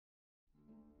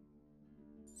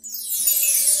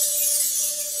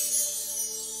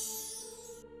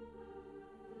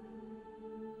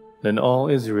Then all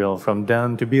Israel from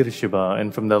Dan to Beersheba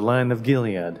and from the land of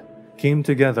Gilead came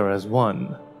together as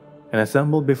one, and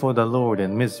assembled before the Lord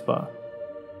in Mizpah.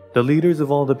 The leaders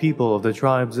of all the people of the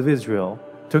tribes of Israel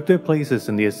took their places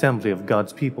in the assembly of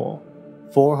God's people,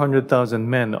 400,000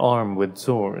 men armed with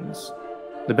swords.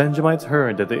 The Benjamites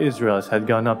heard that the Israelites had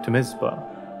gone up to Mizpah.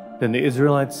 Then the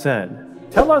Israelites said,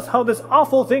 "Tell us how this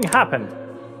awful thing happened."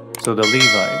 So the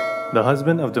Levite, the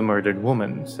husband of the murdered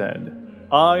woman, said,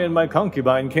 "I and my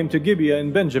concubine came to Gibeah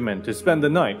in Benjamin to spend the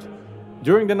night.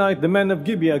 During the night the men of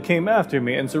Gibeah came after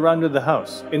me and surrounded the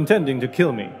house, intending to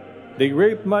kill me. They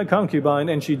raped my concubine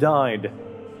and she died.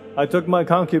 I took my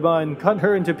concubine, cut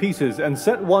her into pieces, and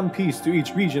set one piece to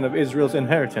each region of Israel's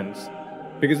inheritance,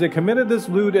 because they committed this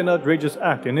lewd and outrageous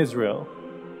act in Israel.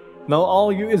 Now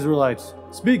all you Israelites,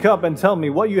 speak up and tell me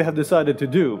what you have decided to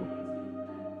do."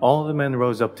 All the men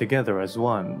rose up together as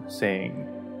one, saying,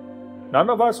 "None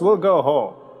of us will go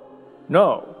home.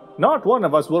 No, not one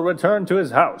of us will return to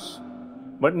his house.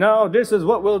 But now this is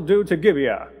what we'll do to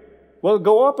Gibeah. We'll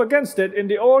go up against it in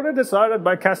the order decided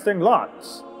by casting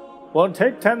lots. We'll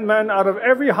take 10 men out of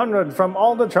every 100 from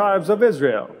all the tribes of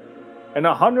Israel, and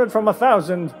 100 from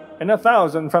 1,000, and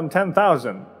 1,000 from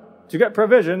 10,000, to get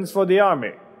provisions for the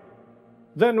army.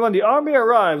 Then when the army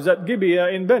arrives at Gibeah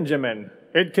in Benjamin,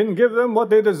 it can give them what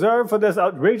they deserve for this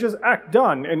outrageous act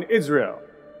done in Israel."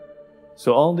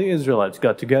 So all the Israelites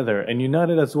got together and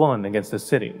united as one against the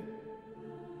city.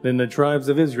 Then the tribes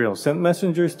of Israel sent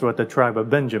messengers toward the tribe of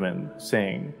Benjamin,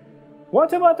 saying,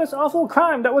 "What about this awful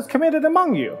crime that was committed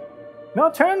among you? Now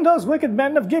turn those wicked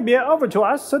men of Gibeah over to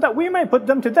us so that we may put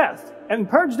them to death, and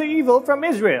purge the evil from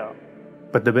Israel."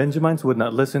 But the Benjamites would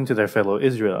not listen to their fellow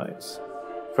Israelites.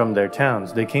 From their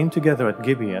towns they came together at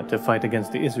Gibeah to fight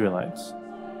against the Israelites.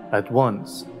 At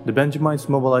once, the Benjamites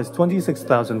mobilized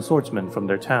 26,000 swordsmen from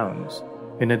their towns,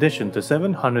 in addition to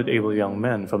 700 able young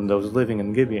men from those living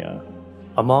in Gibeah.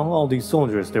 Among all these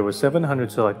soldiers there were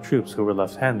 700 select troops who were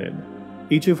left-handed,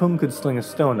 each of whom could sling a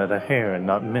stone at a hair and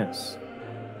not miss.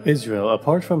 Israel,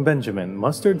 apart from Benjamin,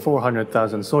 mustered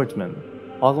 400,000 swordsmen,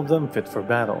 all of them fit for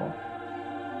battle.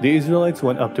 The Israelites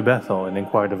went up to Bethel and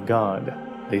inquired of God.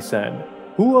 They said,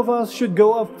 "Who of us should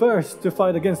go up first to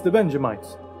fight against the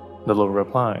Benjamites?" The Lord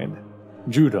replied,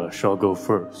 "Judah shall go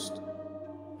first."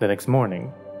 The next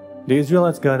morning, the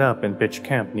Israelites got up and pitched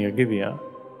camp near Gibeah.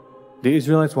 The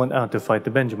Israelites went out to fight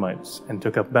the Benjamites and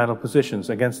took up battle positions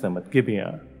against them at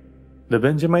Gibeah. The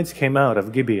Benjamites came out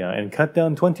of Gibeah and cut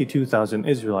down 22,000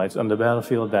 Israelites on the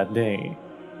battlefield that day.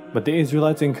 But the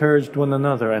Israelites encouraged one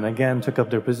another and again took up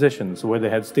their positions where they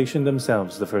had stationed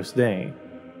themselves the first day.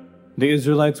 The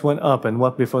Israelites went up and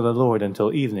wept before the Lord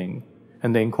until evening,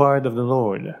 and they inquired of the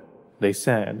Lord. They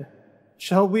said,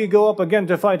 "Shall we go up again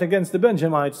to fight against the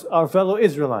Benjamites, our fellow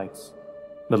Israelites?"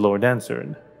 The Lord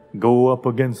answered, "Go up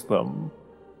against them."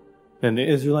 Then the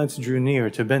Israelites drew near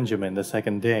to Benjamin the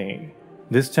second day.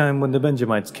 This time when the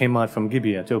Benjamites came out from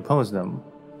Gibeah to oppose them,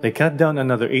 they cut down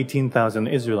another 18,000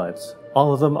 Israelites,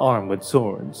 all of them armed with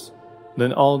swords.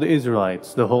 Then all the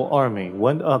Israelites, the whole army,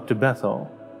 went up to Bethel,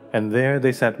 and there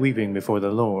they sat weeping before the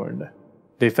Lord.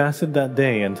 They fasted that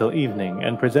day until evening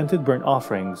and presented burnt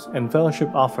offerings and fellowship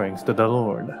offerings to the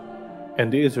Lord.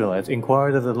 And the Israelites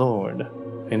inquired of the Lord.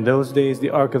 In those days the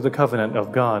Ark of the Covenant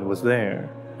of God was there,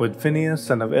 with Phinehas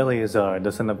son of Eleazar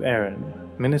the son of Aaron,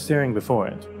 ministering before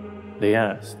it. They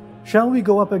asked, "Shall we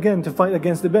go up again to fight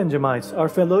against the Benjamites, our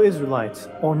fellow Israelites,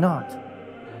 or not?"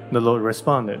 The Lord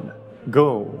responded,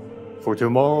 "Go, for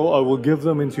tomorrow I will give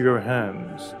them into your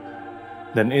hands."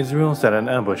 Then Israel set an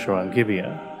ambush around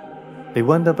Gibeah. They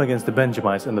went up against the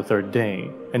Benjamites on the third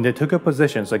day, and they took up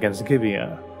positions against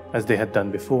Gibeah, as they had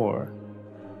done before.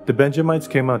 The Benjamites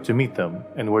came out to meet them,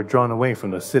 and were drawn away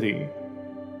from the city.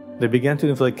 They began to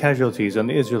inflict casualties on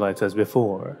the Israelites as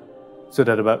before, so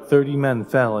that about 30 men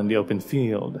fell in the open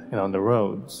field and on the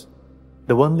roads,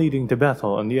 the one leading to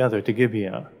Bethel and the other to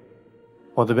Gibeah.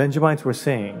 While the Benjamites were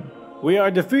saying, "We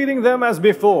are defeating them as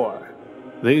before,"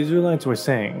 the Israelites were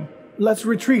saying, "Let's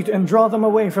retreat and draw them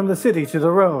away from the city to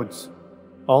the roads."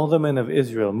 All the men of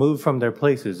Israel moved from their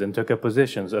places and took up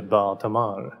positions at Baal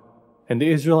Tamar, and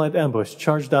the Israelite ambush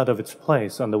charged out of its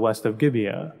place on the west of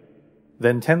Gibeah.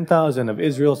 Then 10,000 of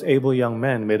Israel's able young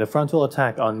men made a frontal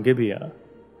attack on Gibeah.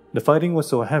 The fighting was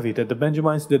so heavy that the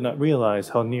Benjamites did not realize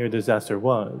how near disaster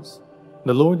was.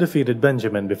 The Lord defeated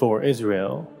Benjamin before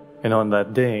Israel, and on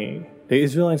that day, the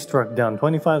Israelites struck down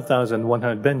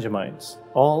 25,100 Benjamites,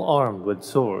 all armed with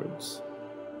swords.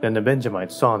 Then the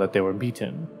Benjamites saw that they were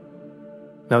beaten.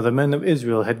 Now the men of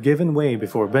Israel had given way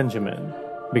before Benjamin,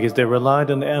 because they relied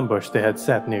on the ambush they had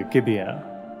set near Gibeah.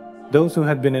 Those who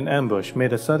had been in ambush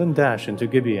made a sudden dash into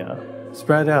Gibeah,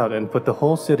 spread out and put the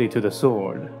whole city to the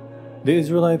sword. The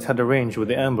Israelites had arranged with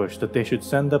the ambush that they should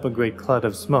send up a great cloud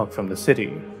of smoke from the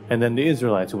city, and then the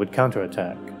Israelites would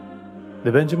counterattack.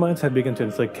 The Benjamites had begun to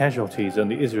inflict casualties on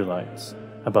the Israelites,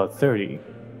 about 30,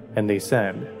 and they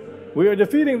said, "We are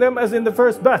defeating them as in the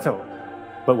first battle."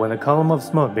 But when a column of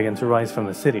smoke began to rise from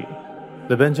the city,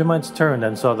 the Benjamites turned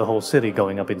and saw the whole city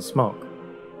going up in smoke.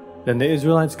 Then the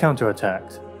Israelites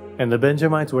counterattacked, and the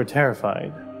Benjamites were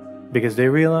terrified, because they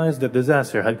realized that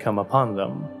disaster had come upon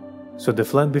them. So they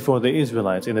fled before the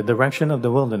Israelites in the direction of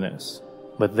the wilderness,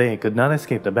 but they could not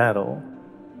escape the battle.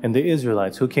 And the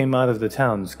Israelites who came out of the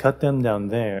towns cut them down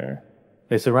there.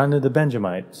 They surrounded the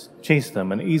Benjamites, chased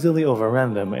them, and easily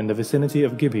overran them in the vicinity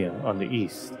of Gibeah on the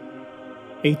east.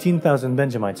 18,000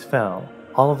 Benjamites fell,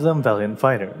 all of them valiant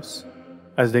fighters.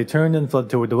 As they turned and fled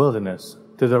toward the wilderness,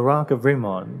 to the rock of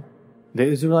Rimmon, the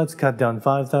Israelites cut down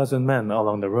 5,000 men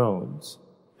along the roads.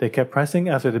 They kept pressing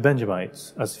after the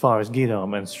Benjamites as far as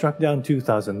Gidom and struck down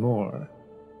 2,000 more.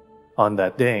 On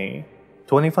that day,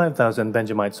 25,000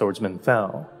 Benjamite swordsmen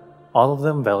fell, all of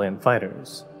them valiant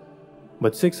fighters.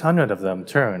 But 600 of them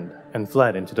turned and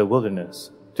fled into the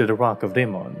wilderness, to the rock of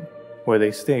Rimmon, where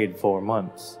they stayed 4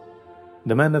 months.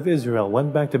 The men of Israel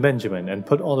went back to Benjamin and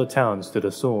put all the towns to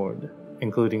the sword,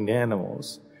 including the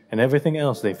animals, and everything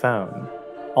else they found.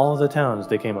 All the towns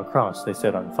they came across they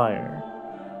set on fire.